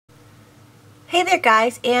Hey there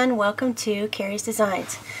guys, and welcome to Kerry's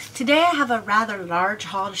Designs. Today I have a rather large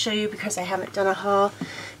haul to show you because I haven't done a haul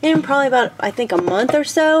in probably about, I think, a month or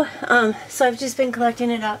so. So I've just been collecting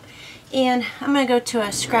it up, and I'm going to go to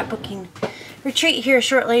a scrapbooking retreat here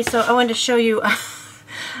shortly, so I wanted to show you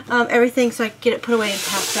everything so I could get it put away and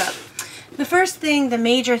packed up. The first thing, the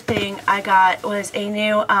major thing I got was a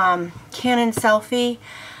new Canon selfie.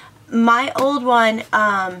 My old one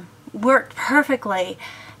worked perfectly,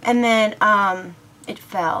 and then it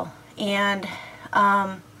fell, and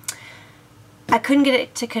I couldn't get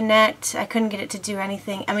it to connect. I couldn't get it to do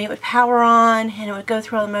anything. I mean, it would power on and it would go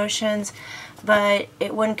through all the motions, but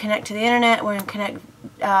it wouldn't connect to the internet, it wouldn't connect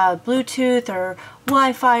Bluetooth or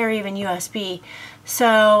Wi-Fi or even USB.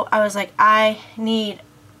 So I was like, I need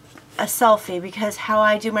a selfie, because how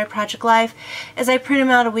I do my project life is I print them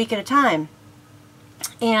out a week at a time,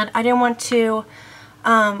 and I didn't want to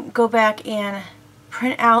go back and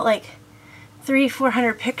print out like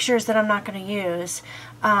 300-400 pictures that I'm not going to use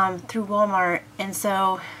through Walmart. And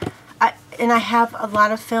so I have a lot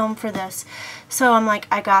of film for this, so I'm like,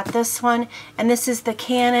 I got this one, and this is the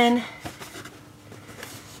Canon.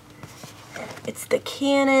 It's the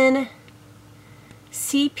Canon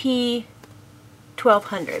CP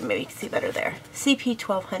 1200. Maybe you can see better there. CP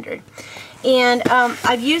 1200. And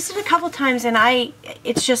I've used it a couple times, and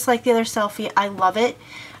it's just like the other selfie. I love it.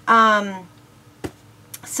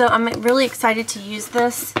 So I'm really excited to use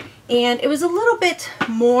this, and it was a little bit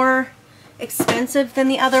more expensive than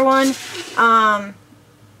the other one.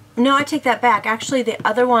 No, I take that back. Actually, the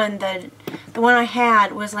other one, the one I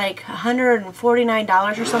had, was like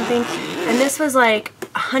 $149 or something, and this was like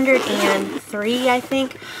 $103, I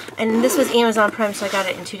think, and this was Amazon Prime, so I got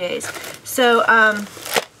it in 2 days. So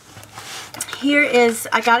here is,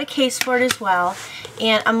 I got a case for it as well,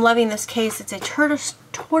 and I'm loving this case. It's a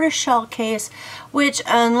tortoiseshell case, which,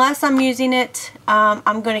 unless I'm using it,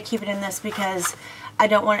 I'm going to keep it in this because I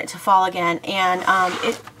don't want it to fall again. And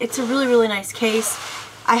it's a really, really nice case.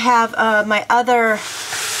 I have my other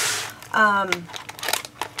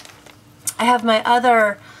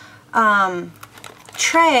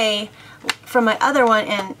tray from my other one,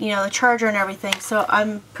 and you know, the charger and everything, so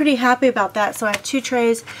I'm pretty happy about that. So I have 2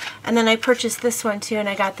 trays, and then I purchased this one too, and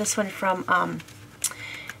I got this one from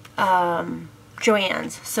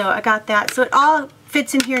Joann's. So I got that, so it all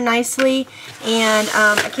fits in here nicely, and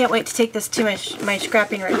I can't wait to take this to my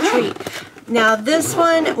scrapping retreat. Now this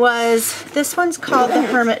one's called the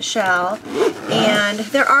Hermit Shell, and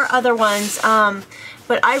there are other ones,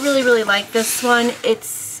 but I really, really like this one.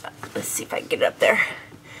 It's, let's see if I can get it up there.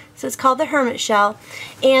 So it's called the Hermit Shell,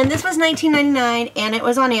 and this was $19.99, and it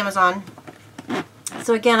was on Amazon.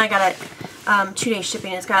 So again, I got it 2-day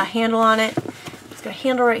shipping. It's got a handle on it. It's got a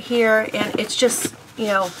handle right here, and it's just, you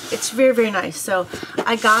know, it's very, very nice. So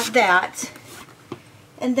I got that,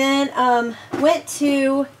 and then I had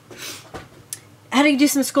to do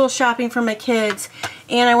some school shopping for my kids,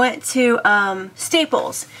 and I went to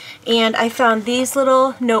Staples, and I found these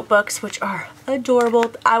little notebooks, which are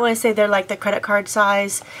adorable. I want to say they're like the credit card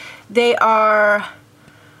size. They are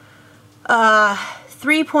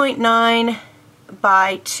 3.9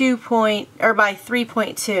 by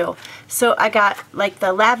 3.2. So I got like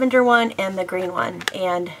the lavender one and the green one,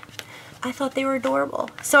 and I thought they were adorable.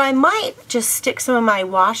 So I might just stick some of my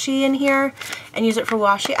washi in here and use it for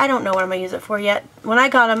washi. I don't know what I'm gonna use it for yet. When I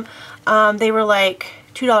got them, they were like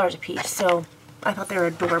 $2 a piece, so I thought they were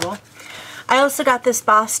adorable. I also got this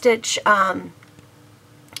Boss Stitch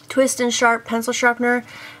Twist and Sharp pencil sharpener,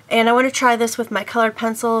 and I want to try this with my colored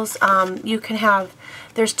pencils.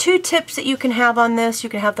 There's 2 tips that you can have on this. You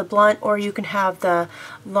can have the blunt, or you can have the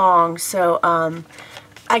long. So I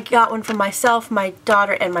got one for myself, my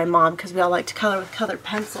daughter, and my mom, because we all like to color with colored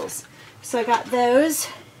pencils. So I got those.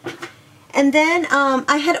 And then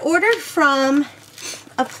I had ordered from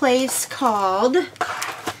a place called,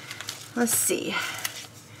 let's see,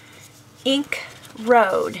 Ink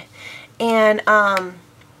Road. And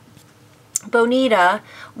Bonita,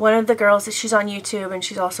 one of the girls, she's on YouTube and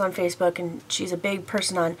she's also on Facebook, and she's a big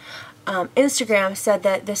person on Instagram, said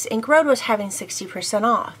that this Ink Road was having 60%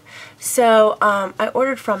 off. So I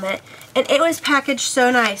ordered from it, and it was packaged so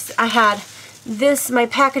nice. I had this, my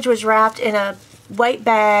package was wrapped in a white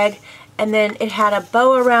bag, and then it had a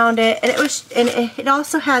bow around it, and it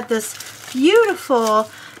also had this beautiful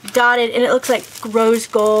dotted, and it looks like rose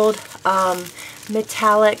gold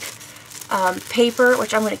metallic paper,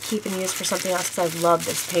 which I'm going to keep and use for something else because I love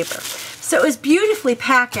this paper. So it was beautifully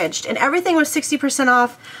packaged, and everything was 60%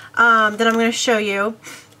 off that I'm going to show you.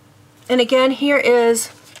 And again, here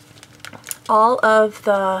is all of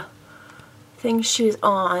the things she's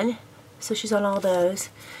on. So she's on all those.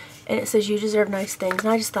 and it says you deserve nice things,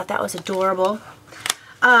 and I just thought that was adorable.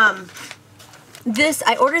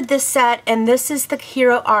 I ordered this set, and this is the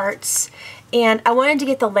Hero Arts, and I wanted to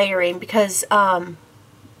get the layering because I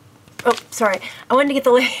wanted to get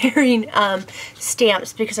the layering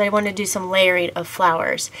stamps because I wanted to do some layering of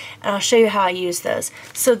flowers, and I'll show you how I use those.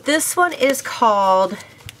 So this one is called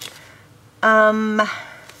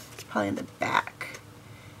it's probably in the back.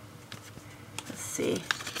 Let's see.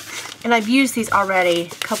 And I've used these already a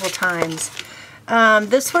couple times.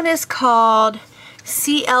 This one is called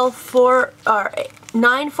CL4 or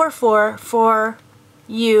 944 for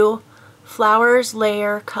you flowers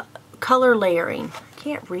layer color layering. I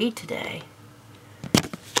can't read today.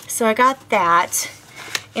 So I got that.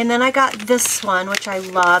 And then I got this one, which I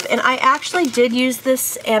love. And I actually did use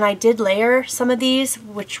this, and I did layer some of these,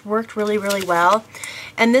 which worked really, really well.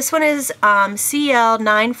 And this one is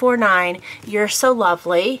CL949, You're So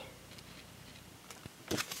Lovely.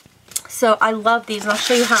 So I love these, and I'll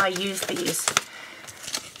show you how I use these.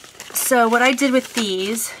 So what I did with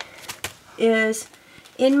these is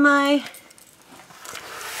in my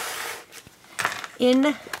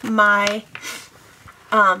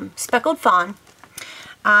speckled fawn,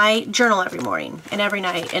 I journal every morning and every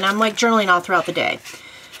night, and I'm like journaling all throughout the day.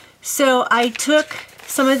 So I took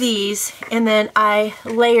some of these and then I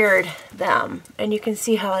layered them, and you can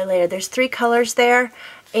see how I layered. There's 3 colors there,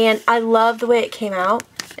 and I love the way it came out.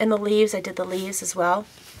 And the leaves, I did the leaves as well.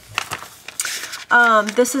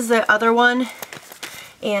 This is the other one,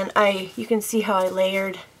 and you can see how I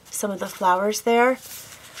layered some of the flowers there.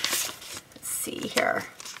 Let's see here.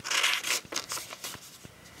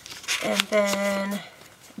 And then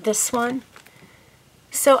this one.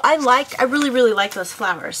 So I really, really like those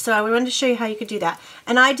flowers. So I wanted to show you how you could do that.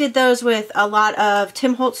 And I did those with a lot of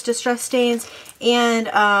Tim Holtz Distress Stains and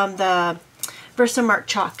the Versamark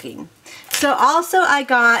chalking. So also I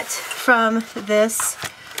got from this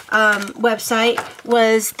website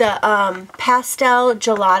was the pastel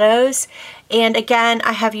gelatos, and again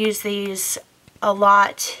I have used these a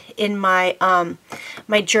lot in my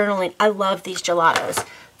my journaling. I love these gelatos.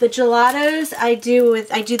 The gelatos I do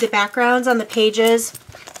the backgrounds on the pages,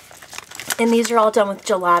 and these are all done with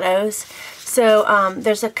gelatos. So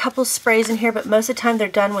there's a couple sprays in here, but most of the time they're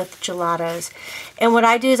done with gelatos. And what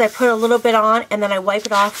I do is I put a little bit on, and then I wipe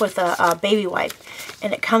it off with a baby wipe.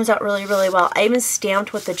 And it comes out really, really well. I even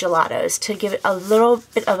stamped with the gelatos to give it a little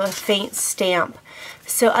bit of a faint stamp.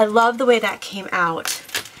 So I love the way that came out.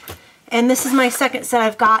 And this is my second set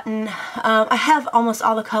I've gotten. I have almost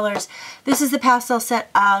all the colors. This is the pastel set.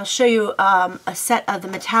 I'll show you a set of the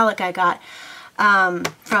metallic I got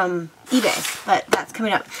from eBay, but that's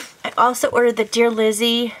coming up. I also ordered the Dear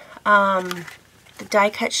Lizzie, the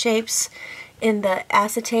die cut shapes in the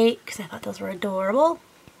acetate, because I thought those were adorable,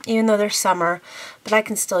 even though they're summer, but I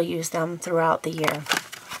can still use them throughout the year.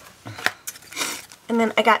 And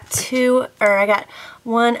then I got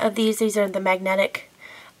one of these. These are the magnetic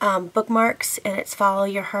bookmarks, and it's Follow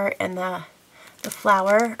Your Heart and the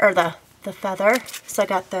flower, or the feather. So I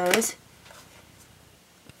got those.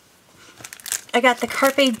 I got the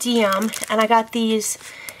Carpe Diem, and I got these.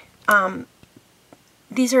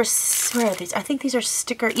 These are, where are these? I think these are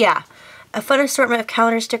a fun assortment of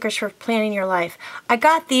calendar stickers for planning your life. I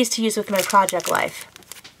got these to use with my project life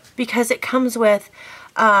because it comes with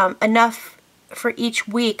enough for each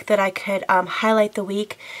week that I could highlight the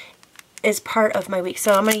week as part of my week.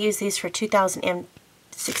 So I'm going to use these for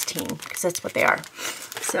 2016 because that's what they are.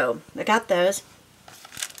 So I got those.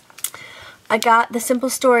 I got the Simple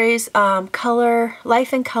Stories color,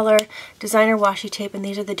 Life in Color designer washi tape, and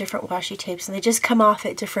these are the different washi tapes, and they just come off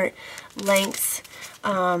at different lengths.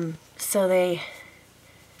 So they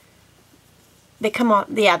come off,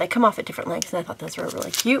 they come off at different lengths, and I thought those were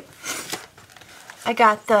really cute. I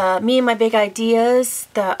got the Me and My Big Ideas,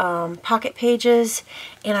 the pocket pages,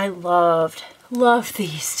 and I loved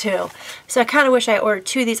these too. So I kind of wish I ordered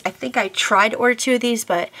 2 of these. I think I tried to order 2 of these,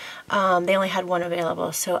 but they only had 1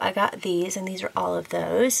 available. So I got these, and these are all of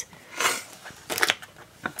those.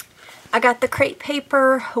 I got the Crate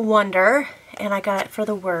Paper Wonder, and I got it for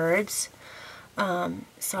the words.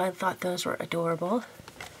 So I thought those were adorable.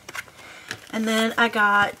 And then I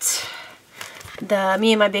got the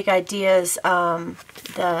Me and My Big Ideas,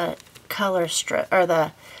 the color strip, or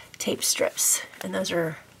the tape strips, and those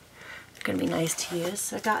are going to be nice to use.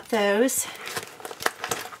 So I got those.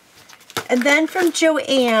 And then from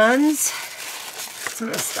Joann's, some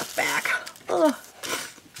of this stuff back. Ugh.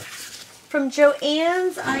 From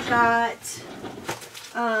Joann's, I got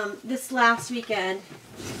this last weekend.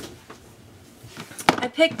 I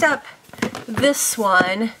picked up this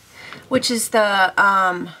one, which is the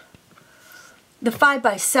the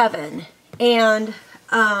 5x7, and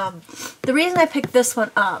the reason I picked this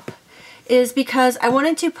one up is because I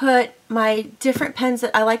wanted to put my different pens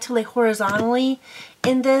that I like to lay horizontally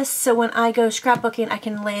in this, so when I go scrapbooking I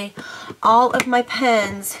can lay all of my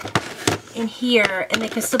pens in here and they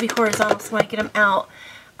can still be horizontal, so when I get them out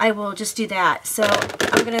I will just do that. So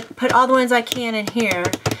I'm going to put all the ones I can in here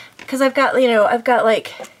because I've got, you know, I've got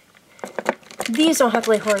like, these don't have to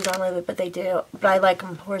lay horizontally, but they do, but I like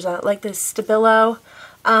them horizontal, like this Stabilo.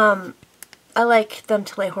 I like them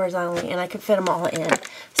to lay horizontally and I can fit them all in.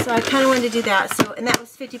 So I kind of wanted to do that. So, and that was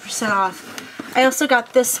 50% off. I also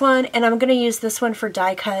got this one, and I'm going to use this one for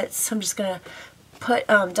die cuts. So I'm just going to put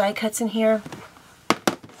die cuts in here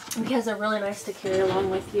because they're really nice to carry along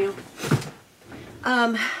with you.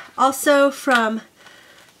 Also from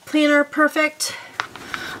Planner Perfect,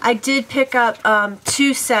 I did pick up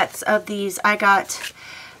 2 sets of these. I got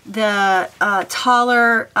the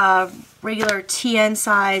taller regular TN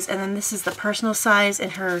size, and then this is the personal size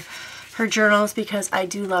in her journals because I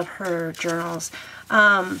do love her journals.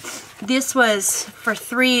 This was for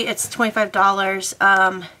 3, it's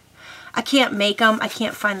 $25. I can't make them. I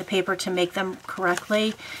can't find the paper to make them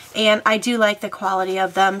correctly, and I do like the quality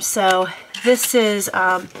of them. So this is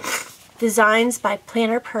Designs by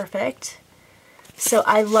Planner Perfect. So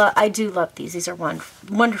I do love these. These are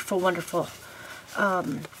wonderful, wonderful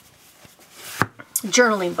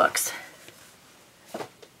journaling books.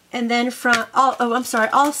 And then from, oh, I'm sorry,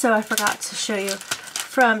 also I forgot to show you,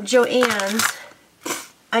 from Joann's,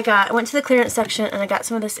 I went to the clearance section and I got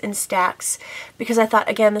some of this in stacks because I thought,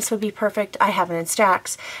 again, this would be perfect. I have it in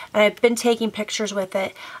stacks, and I've been taking pictures with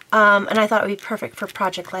it, and I thought it would be perfect for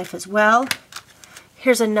project life as well.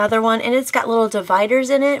 Here's another one, and it's got little dividers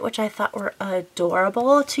in it, which I thought were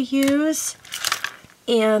adorable to use.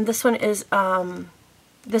 And this one is,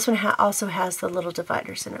 this one also has the little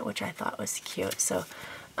dividers in it, which I thought was cute. So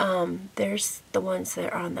there's the ones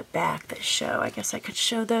that are on the back that show. I guess I could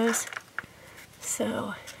show those.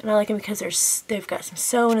 So, and I like them because they've got some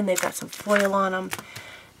sewn and they've got some foil on them.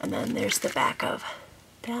 And then there's the back of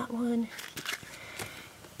that one.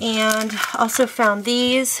 And also found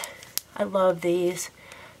these. I love these.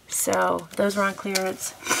 So those were on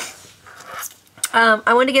clearance.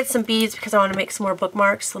 I want to get some beads because I want to make some more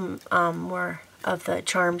bookmarks, some more of the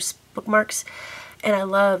Charms bookmarks. And I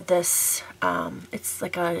love this. It's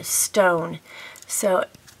like a stone. So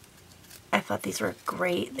I thought these were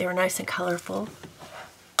great. They were nice and colorful.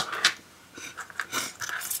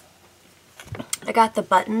 I got the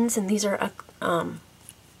buttons, and these are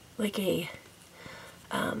like a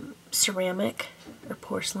ceramic or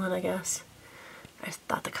porcelain, I guess. I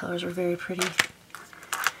thought the colors were very pretty.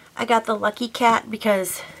 I got the Lucky Cat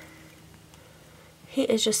because he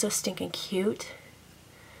is just so stinking cute.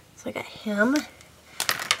 So I got him.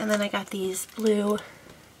 And then I got these blue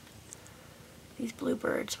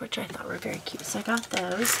birds, which I thought were very cute. So I got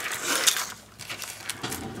those.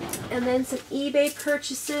 And then some eBay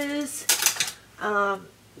purchases. I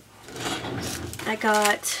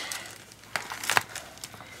got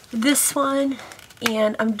this one,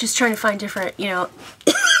 and I'm just trying to find different, you know,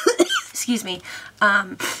 excuse me,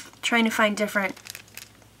 trying to find different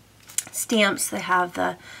stamps that have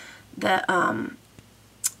the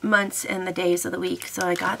months and the days of the week. So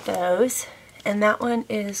I got those, and that one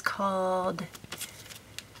is called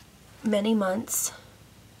Many Months.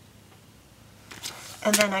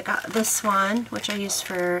 And then I got this one, which I used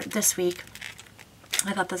for this week.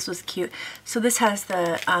 I thought this was cute. So this has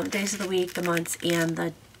the days of the week, the months, and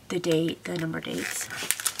the date, the number dates.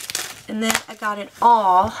 And then I got it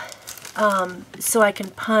all so I can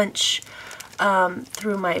punch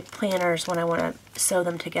through my planners when I want to sew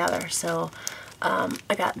them together. So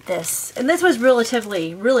I got this. And this was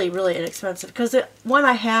relatively, really inexpensive because the one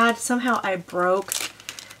I had, somehow I broke.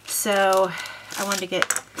 So I wanted to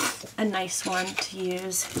get a nice one to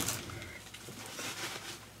use.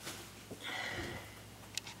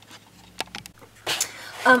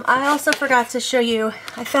 I also forgot to show you,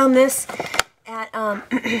 I found this at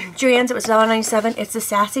Joann's. It was $1.97. It's a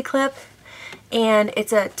Sassy clip, and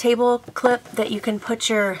it's a table clip that you can put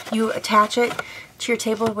you attach it to your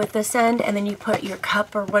table with this end, and then you put your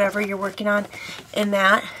cup or whatever you're working on in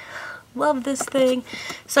that. Love this thing.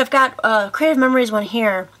 So I've got Creative Memories one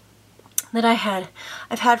here that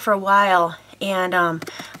I've had for a while, and I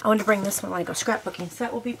wanted to bring this one when I go scrapbooking, so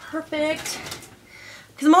that will be perfect.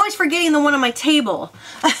 Because I'm always forgetting the one on my table.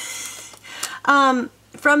 From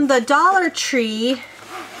the Dollar Tree,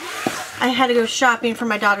 I had to go shopping for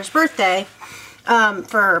my daughter's birthday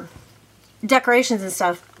for decorations and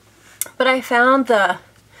stuff. But I found the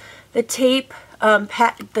tape,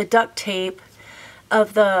 the duct tape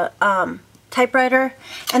of the typewriter,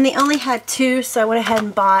 and they only had 2, so I went ahead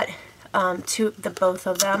and bought both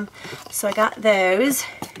of them. So I got those.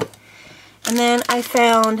 And then I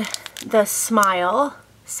found the Smile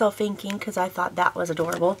self-inking because I thought that was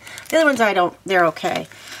adorable. The other ones they're okay.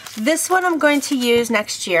 This one I'm going to use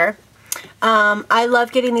next year. I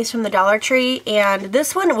love getting these from the Dollar Tree, and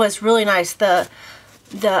this one was really nice. The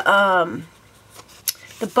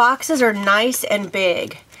boxes are nice and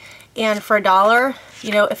big, and for $1,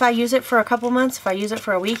 you know, if I use it for a couple months, if I use it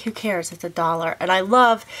for a week, who cares? It's $1, and I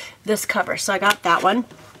love this cover, so I got that one.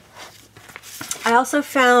 I also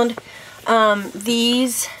found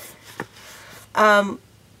these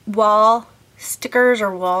wall stickers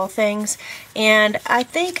or wall things, and I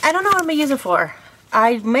don't know what I'm gonna use them for.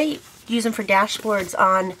 I might use them for dashboards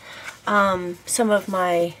on some of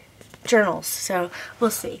my journals, so we'll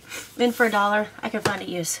see. And for $1, I can find a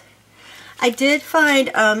use. I did find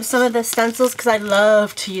some of the stencils because I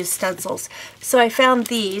love to use stencils. So I found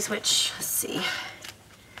these, which, let's see,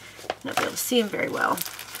 I'm not be able to see them very well.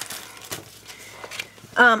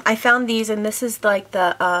 I found these, and this is like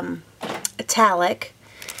the metallic,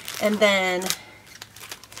 and then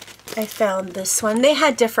I found this one. They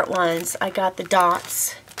had different ones. I got the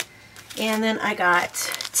dots, and then I got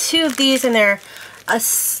 2 of these, and they're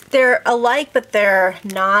alike, but they're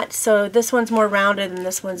not. So this one's more rounded, and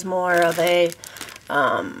this one's more of a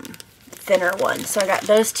thinner one. So I got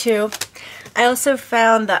those 2. I also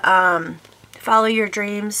found the Follow Your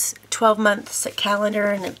Dreams 12 months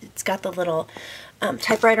calendar, and it's got the little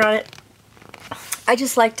typewriter on it. I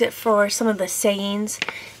just liked it for some of the sayings,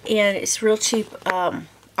 and it's real cheap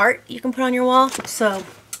art you can put on your wall, so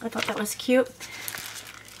I thought that was cute.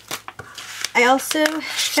 I also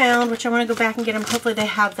found, which I want to go back and get them, hopefully they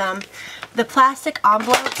have them, the plastic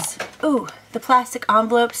envelopes. Ooh, the plastic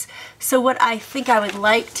envelopes. So what I think I would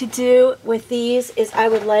like to do with these is I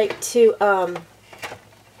would like to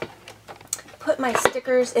put my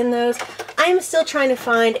stickers in those. I'm still trying to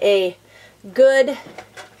find a good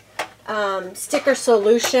sticker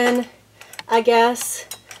solution, I guess,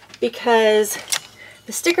 because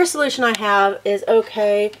the sticker solution I have is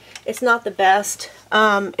okay. It's not the best.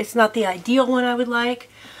 It's not the ideal one I would like,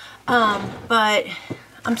 but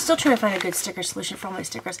I'm still trying to find a good sticker solution for all my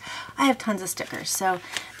stickers. I have tons of stickers. So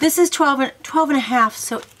this is 12 and a half,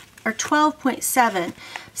 so, or 12.7.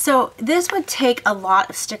 So this would take a lot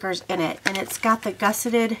of stickers in it, and it's got the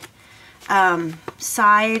gusseted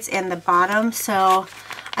sides and the bottom, so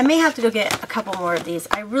I may have to go get a couple more of these.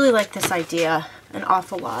 I really like this idea an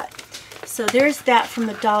awful lot. So there's that from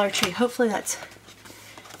the Dollar Tree. Hopefully that's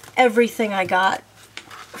everything I got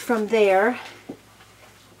from there.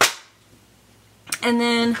 And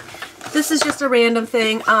then this is just a random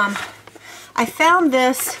thing. I found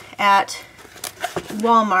this at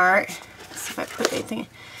Walmart. Let's see if I put anything in.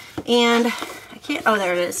 And I can't, oh,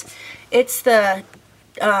 there it is. It's the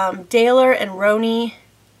Daler and Roney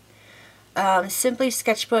Simply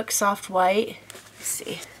Sketchbook Soft White. Let's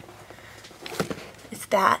see. It's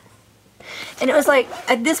that. And it was like,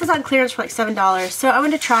 this was on clearance for like $7. So I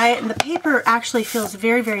went to try it, and the paper actually feels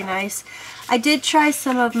very, very nice. I did try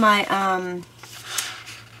some of my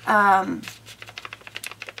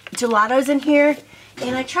gelatos in here,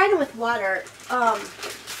 and I tried them with water. I'm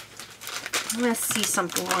going to see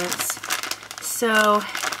something once. So,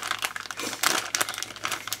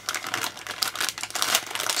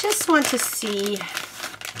 just want to see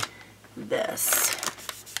this.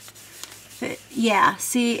 But yeah,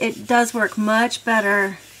 see, it does work much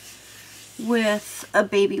better with a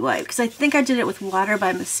baby wipe, because I think I did it with water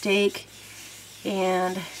by mistake.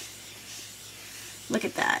 And look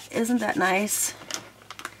at that. Isn't that nice?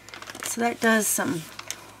 So that does some.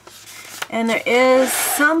 And there is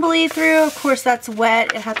some bleed through. Of course, that's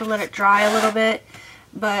wet. I have to let it dry a little bit.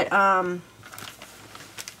 But,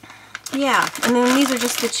 yeah. And then these are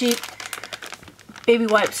just the cheap baby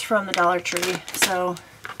wipes from the Dollar Tree. So,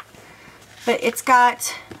 but it's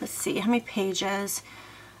got, let's see, how many pages?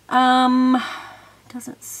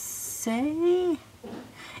 Doesn't say.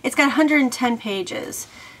 It's got 110 pages.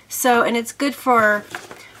 So, and it's good for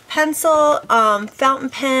pencil, fountain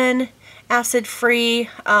pen, acid-free.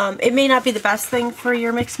 It may not be the best thing for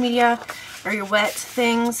your mixed media or your wet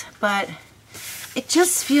things, but it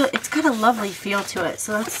just it's got a lovely feel to it.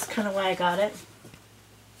 So that's kind of why I got it.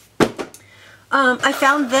 I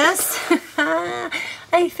found this.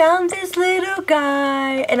 I found this little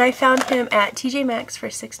guy, and I found him at TJ Maxx for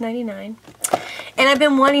 $6.99. And I've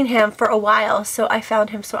been wanting him for a while, so I found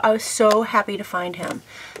him. So I was so happy to find him.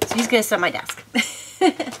 So he's going to sit on my desk.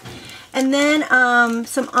 And then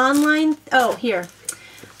some online, oh, here.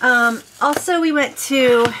 Also, we went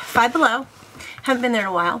to Five Below. Haven't been there in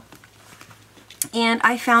a while. And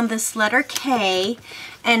I found this letter K,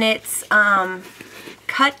 and it's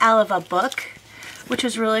cut out of a book, which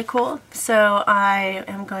is really cool. So I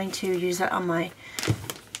am going to use it on my,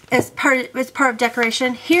 as part of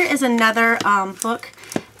decoration. Here is another book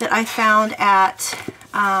that I found at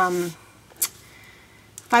Five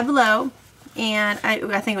Below, and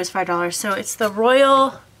I think it was $5. So it's the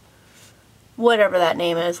Royal, whatever that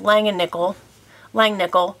name is, Lang Nickel,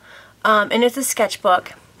 and it's a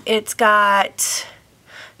sketchbook. It's got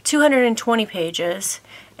 220 pages,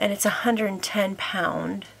 and it's 110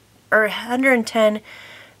 pound, or 110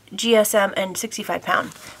 GSM and 65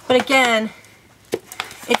 pound. But again,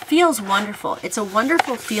 it feels wonderful. It's a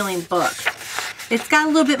wonderful feeling book. It's got a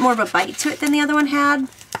little bit more of a bite to it than the other one had,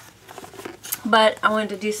 but I wanted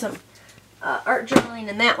to do some art journaling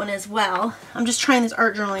in that one as well. I'm just trying this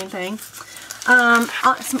art journaling thing.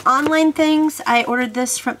 Some online things. I ordered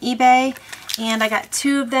this from eBay, and I got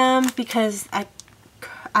 2 of them because I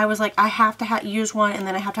was like, I have to use one, and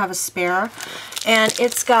then I have to have a spare. And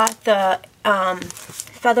it's got the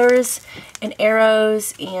feathers and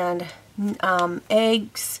arrows and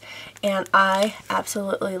eggs, and I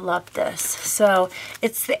absolutely love this. So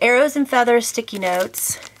it's the arrows and feathers sticky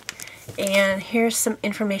notes, and here's some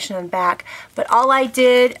information on the back. But all I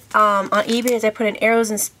did on eBay is I put in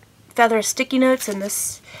arrows and feather sticky notes, and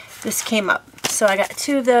this came up. So I got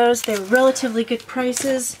 2 of those. They were relatively good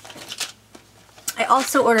prices. I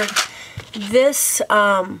also ordered this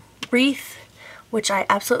wreath, which I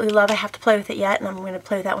absolutely love. I have to play with it yet, and I'm going to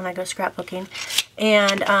play with that when I go scrapbooking.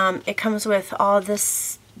 And it comes with all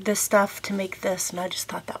this stuff to make this, and I just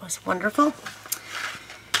thought that was wonderful.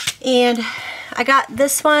 And I got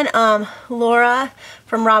this one, Laura,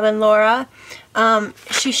 from Robin Laura.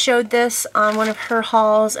 She showed this on one of her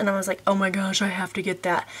hauls, and I was like, oh my gosh, I have to get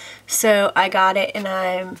that. So I got it, and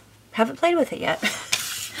I haven't played with it yet.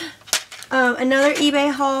 Another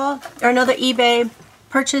eBay haul, or another eBay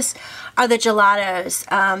purchase, are the gelatos.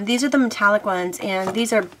 These are the metallic ones, and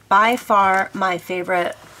these are by far my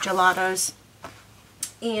favorite gelatos.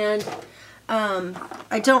 And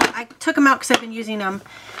I took them out because I've been using them,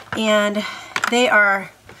 and they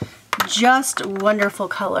are just wonderful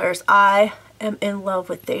colors. I am in love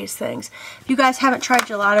with these things. If you guys haven't tried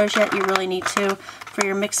gelatos yet, you really need to for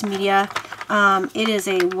your mixed media. It is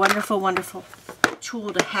a wonderful, wonderful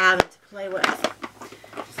tool to have and to play with.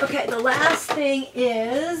 Okay, the last thing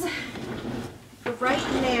is, right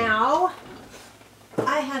now,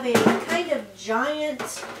 I have a kind of giant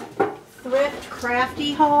thrift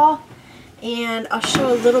crafty haul, and I'll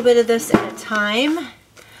show a little bit of this at a time.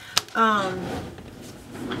 Because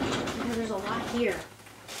there's a lot here.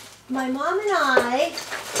 My mom and I,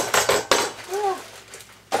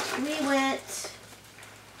 we went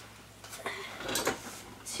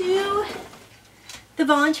to the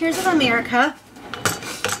Volunteers of America,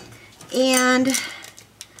 and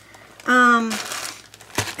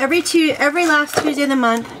every last Tuesday of the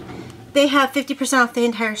month they have 50% off the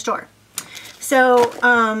entire store. So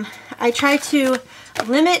I try to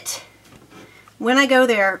limit when I go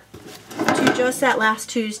there to just that last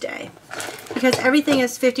Tuesday, because everything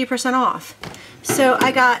is 50% off. So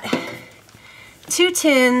I got 2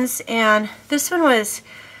 tins, and this one was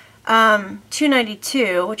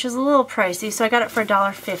 $2.92, which is a little pricey, so I got it for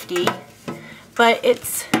 $1.50. But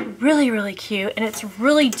it's really, really cute, and it's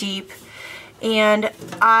really deep, and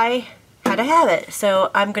I had to have it. So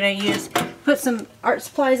I'm going to put some art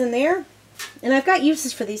supplies in there, and I've got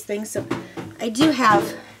uses for these things, so I do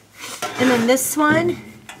have. And then this one,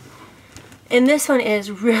 and this one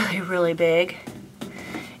is really, really big.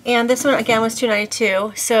 And this one again was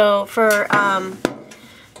 $2.92. So for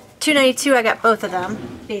 $2.92 I got both of them,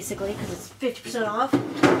 basically, because it's 50% off.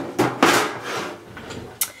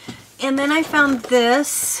 And then I found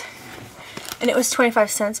this, and it was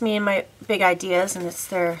 25 cents, me and my big ideas, and it's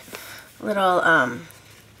their little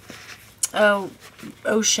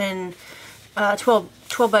ocean 12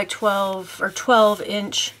 by 12 or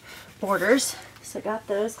 12-inch borders. So I got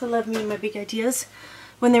those because I love me and my big ideas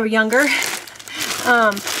when they were younger.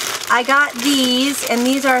 I got these, and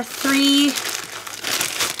these are 3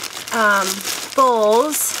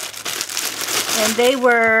 bowls, and they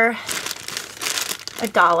were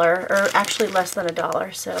 $1, or actually less than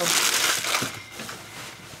 $1. So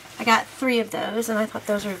I got 3 of those, and I thought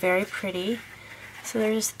those were very pretty. So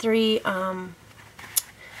there's 3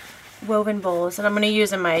 woven bowls, and I'm going to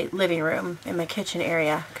use in my living room, in my kitchen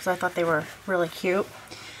area, because I thought they were really cute.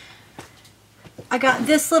 I got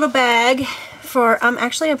this little bag for,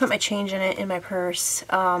 actually I'm going to put my change in it in my purse,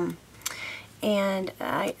 and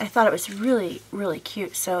I thought it was really, really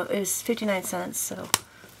cute. So it was 59 cents, so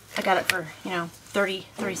I got it for, you know, 30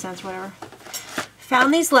 cents, whatever.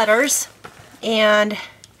 found these letters, and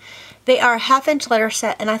they are a 1/2-inch letter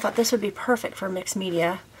set, and I thought this would be perfect for mixed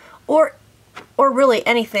media, or really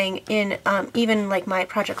anything in even like my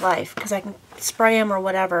project life, because I can spray them or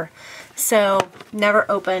whatever. So never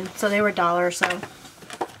opened, so they were $1. So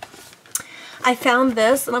I found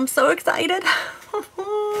this, and I'm so excited.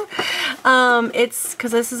 It's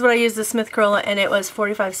because this is what I used, the Smith Corolla, and it was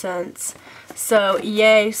 45 cents. So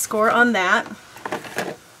yay, score on that.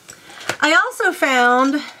 I also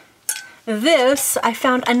found this. I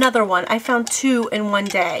found another one. I found 2 in one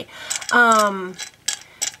day.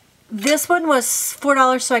 This one was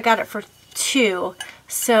 $4, so I got it for 2.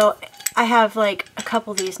 So I have like a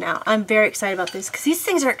couple of these now. I'm very excited about this because these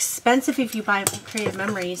things are expensive if you buy them from Creative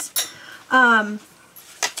Memories. I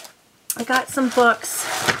got some books.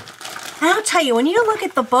 And I'll tell you, when you look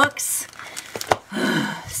at the books,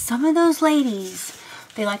 some of those ladies,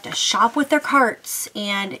 they like to shop with their carts,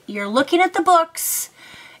 and you're looking at the books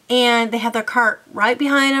and they have their cart right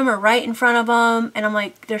behind them or right in front of them, and I'm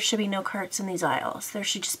like, there should be no carts in these aisles. There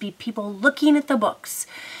should just be people looking at the books.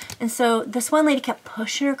 And so this one lady kept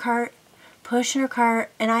pushing her cart,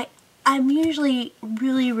 and I'm usually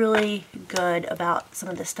really good about some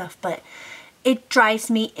of this stuff, but it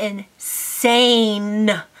drives me insane.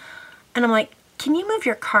 And I'm like, can you move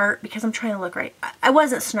your cart? Because I'm trying to look right. I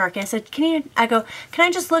wasn't snarky. I said, can I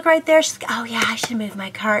just look right there? She's like, oh yeah, I should move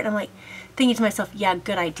my cart. And I'm like, thinking to myself, yeah,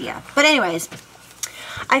 good idea. But anyways,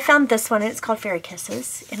 I found this one, and it's called Fairy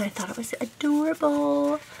Kisses, and I thought it was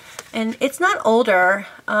adorable. And it's not older,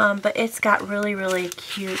 but it's got really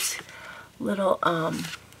cute little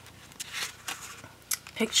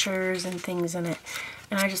pictures and things in it.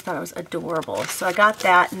 And I just thought it was adorable. So I got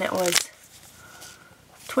that, and it was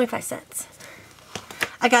 25 cents.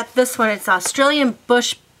 I got this one. It's Australian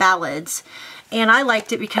Bush Ballads, and I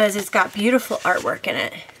liked it because it's got beautiful artwork in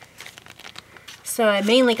it. So I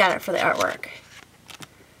mainly got it for the artwork.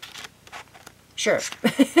 Sure.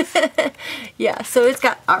 Yeah, so it's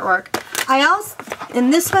got artwork.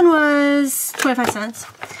 And this one was 25 cents.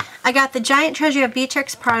 I got the Giant Treasure of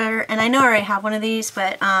Beatrix Potter, and I know I already have one of these,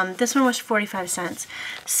 but this one was 45 cents.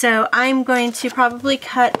 So I'm going to probably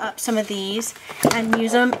cut up some of these and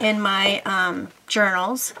use them in my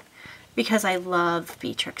journals, because I love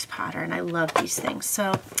Beatrix Potter and I love these things.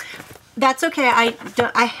 So that's okay. I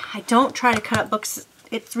don't try to cut up books.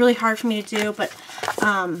 It's really hard for me to do, but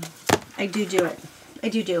I do it. I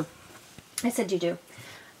do. I said you do.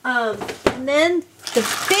 And then the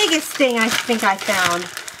biggest thing I think I found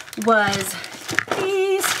was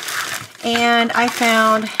these. And I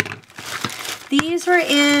found these were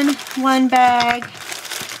in one bag,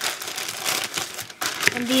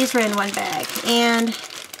 and these were in one bag. And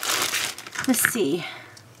let's see.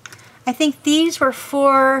 I think these were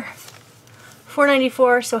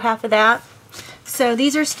 $4.94, so half of that. So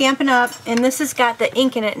these are Stampin' Up, and this has got the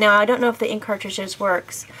ink in it now. I don't know if the ink cartridges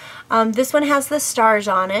works. This one has the stars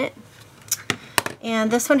on it,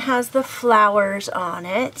 and this one has the flowers on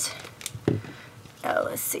it. Oh,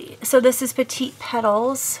 let's see. So this is Petite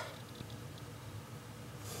Petals.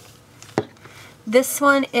 This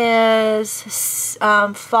one is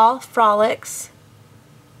Fall Frolics,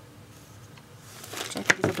 which I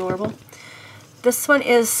think is adorable. This one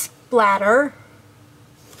is Splatter,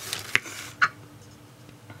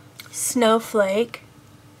 Snowflake,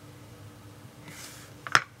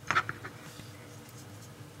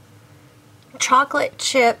 Chocolate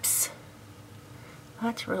Chips. Oh,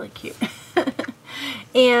 that's really cute.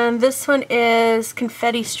 And this one is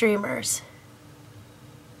Confetti Streamers.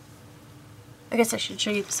 I guess I should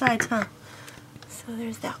show you the sides, huh? So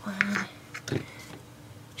there's that one.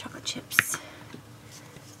 Chocolate Chips.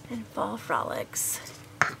 And Fall Frolics.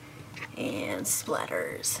 And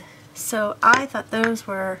Splatters. So I thought those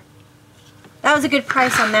were... That was a good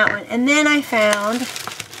price on that one. And then I found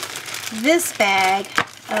this bag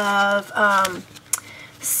of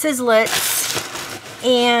Sizzlets.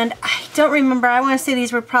 And I don't remember. I want to say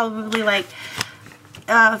these were probably like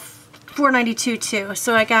 $4.92 too.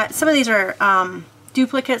 So I got, some of these are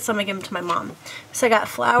duplicates, so I'm going to give them to my mom. So I got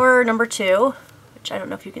flower number 2, which I don't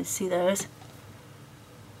know if you can see those.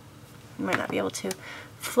 You might not be able to.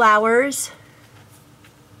 Flowers.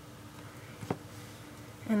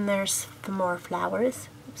 And there's some more flowers.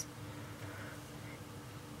 Oops.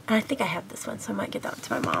 And I think I have this one, so I might get that one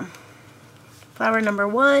to my mom. Flower number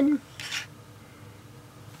 1.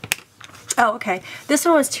 Oh, okay. This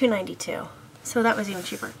one was $2.92, so that was even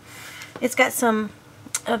cheaper. It's got some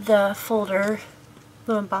of the folder,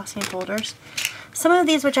 little embossing folders. Some of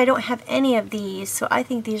these, which I don't have any of these, so I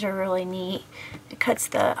think these are really neat. It cuts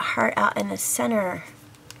the heart out in the center,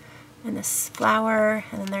 and this flower,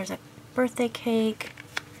 and then there's a birthday cake.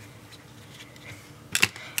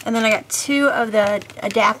 And then I got 2 of the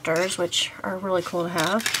adapters, which are really cool to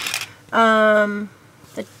have.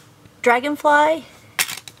 The dragonfly,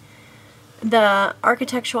 the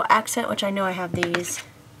architectural accent, which I know I have these,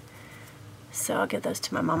 so I'll give those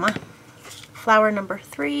to my mama. Flower number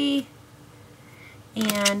 3,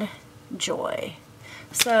 and joy.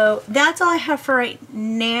 So that's all I have for right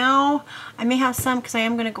now. I may have some because I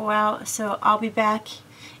am going to go out, so I'll be back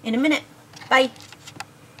in a minute. Bye.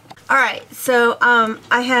 Alright, so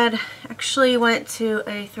I had actually went to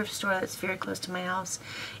a thrift store that's very close to my house,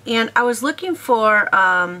 and I was looking for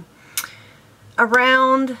a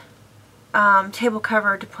round table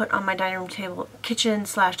cover to put on my dining room table, kitchen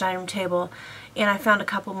 / dining room table, and I found a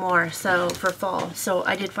couple more so for fall. So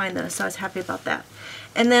I did find those, so I was happy about that.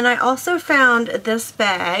 And then I also found this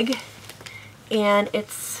bag, and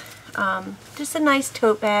it's just a nice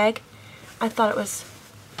tote bag. I thought it was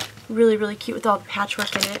really, really cute with all the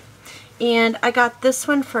patchwork in it. And I got this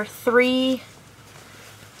one for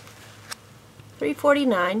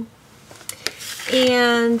 $3.49.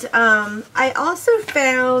 And I also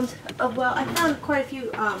found, well, I found quite a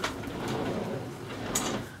few,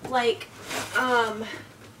 like,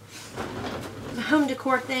 home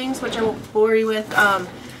decor things, which I won't bore you with, and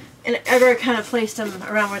I kind of placed them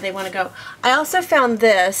around where they want to go. I also found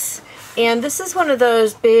this, and this is one of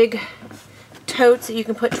those big totes that you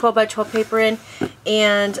can put 12 by 12 paper in,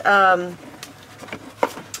 and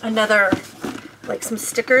another, like some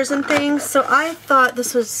stickers and things. So I thought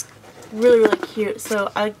this was really, really cute.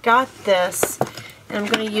 So I got this, and I'm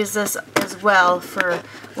going to use this as well for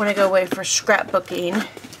when I go away for scrapbooking.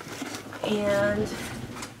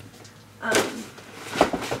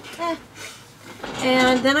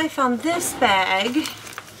 And then I found this bag,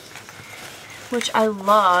 which I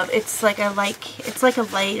love. It's like a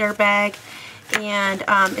lighter bag, and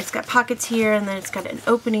it's got pockets here, and then it's got an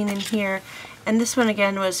opening in here. And this one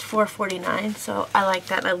again was $4.49, so I like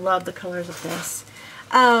that. I love the colors of this.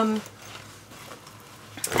 I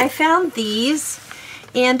found these,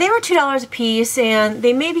 and they were $2 a piece, and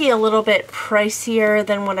they may be a little bit pricier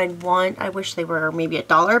than what I'd want. I wish they were maybe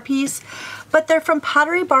 $1 a piece, but they're from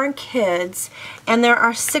Pottery Barn Kids, and there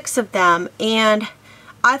are 6 of them, and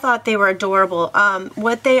I thought they were adorable.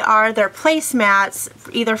 What they are, they're placemats,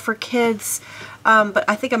 either for kids, but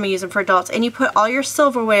I think I'm going to use them for adults, and you put all your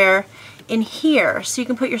silverware in here, so you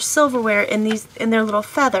can put your silverware in their little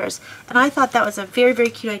feathers, and I thought that was a very, very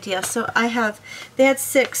cute idea. So they had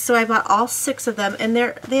 6, so I bought all 6 of them, and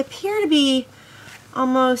they appear to be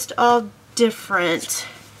almost all different.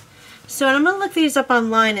 So I'm going to look these up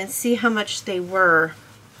online and see how much they were.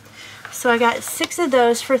 So I got 6 of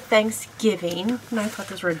those for Thanksgiving, and I thought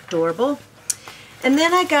those were adorable. And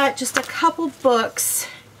then I got just a couple books,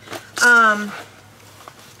 because I'm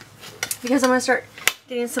going to start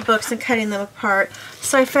getting some books and cutting them apart.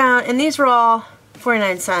 So I found, and these were all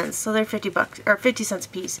 49 cents, so they're 50 cents a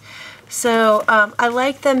piece. So I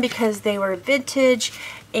like them because they were vintage,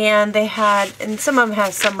 and and some of them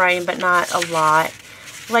have some writing, but not a lot.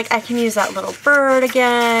 Like, I can use that little bird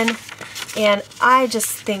again, and I just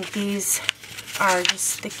think these are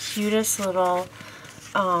just the cutest little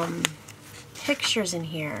pictures in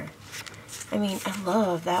here. I mean, I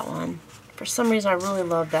love that one. For some reason, I really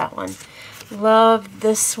love that one. Love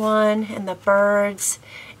this one and the birds,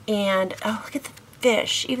 and oh, look at the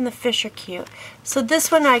fish. Even the fish are cute. So this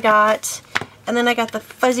one I got, and then I got the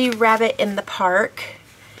fuzzy rabbit in the park,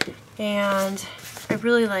 and I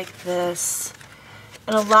really like this.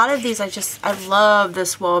 And a lot of these, I love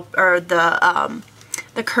this wall, or the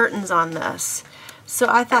curtains on this. So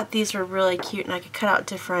I thought these were really cute, and I could cut out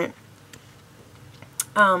different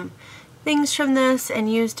things from this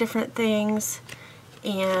and use different things,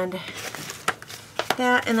 and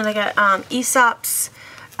that. And then I got Aesop's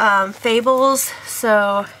Fables,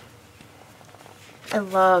 so I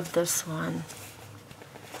love this one,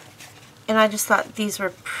 and I just thought these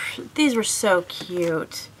were so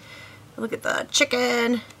cute. Look at the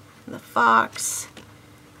chicken and the fox,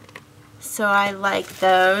 so I like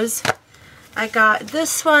those. I got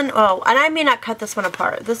this one, oh, and I may not cut this one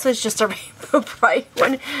apart. This is just a Rainbow Bright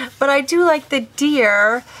one, but I do like the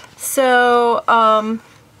deer, so I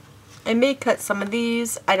may cut some of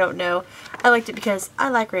these. I don't know. I liked it because I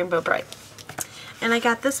like Rainbow Bright. And I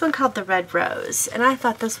got this one called the Red Rose, and I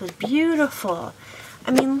thought this was beautiful.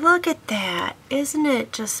 I mean, look at that. Isn't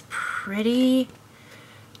it just pretty?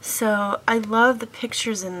 So I love the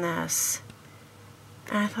pictures in this,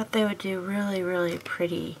 and I thought they would do really, really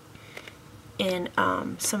pretty in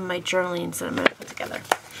some of my journalings that I'm going to put together.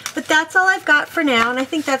 But that's all I've got for now, and I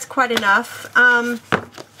think that's quite enough.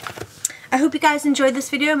 I hope you guys enjoyed this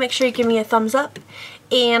video. Make sure you give me a thumbs up,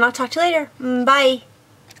 and I'll talk to you later. Bye!